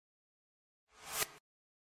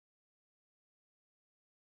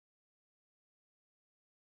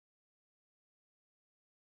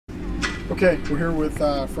Okay, we're here with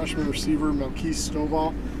freshman receiver Melquise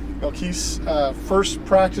Stovall. Melquise, first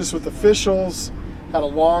practice with officials, had a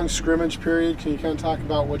long scrimmage period. Can you kind of talk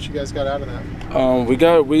about what you guys got out of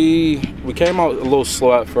that? We came out a little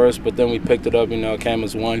slow at first, but then we picked it up. It came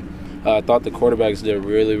as one. I thought the quarterbacks did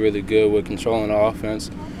really good with controlling the offense,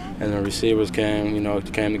 and the receivers came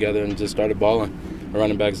together and just started balling. The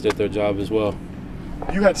running backs did their job as well.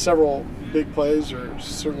 You had several big plays, or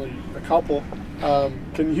certainly a couple.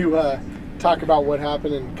 Can you talk about what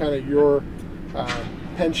happened and kind of your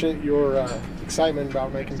penchant, your excitement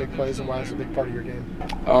about making big plays and why it's a big part of your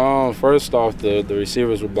game? First off, the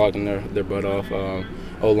receivers were blocking their butt off.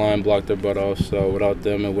 O-line blocked their butt off, so without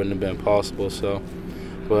them it wouldn't have been possible.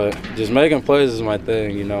 But just making plays is my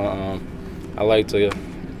thing. I like to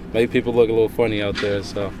make people look a little funny out there,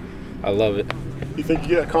 so I love it. You think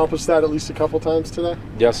you accomplished that at least a couple times today?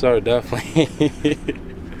 Yes, sir, definitely.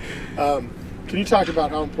 Can you talk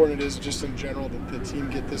about how important it is just in general that the team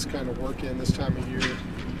get this kind of work in this time of year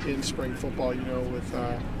in spring football, with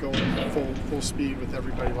going full speed with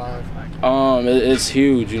everybody live? It's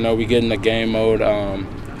huge. We get in the game mode.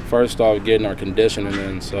 First off, getting our conditioning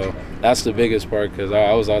in, so that's the biggest part because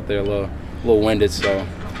I was out there a little winded. So,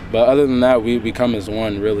 but other than that, we come as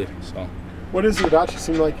one really. So. What is it about you? You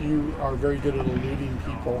seem like you are very good at eluding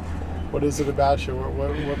people. What is it about you?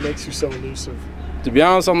 What makes you so elusive? To be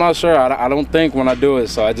honest, I'm not sure. I don't think when I do it,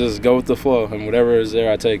 so I just go with the flow, and whatever is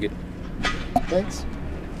there, I take it. Thanks.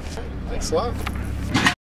 Thanks a lot.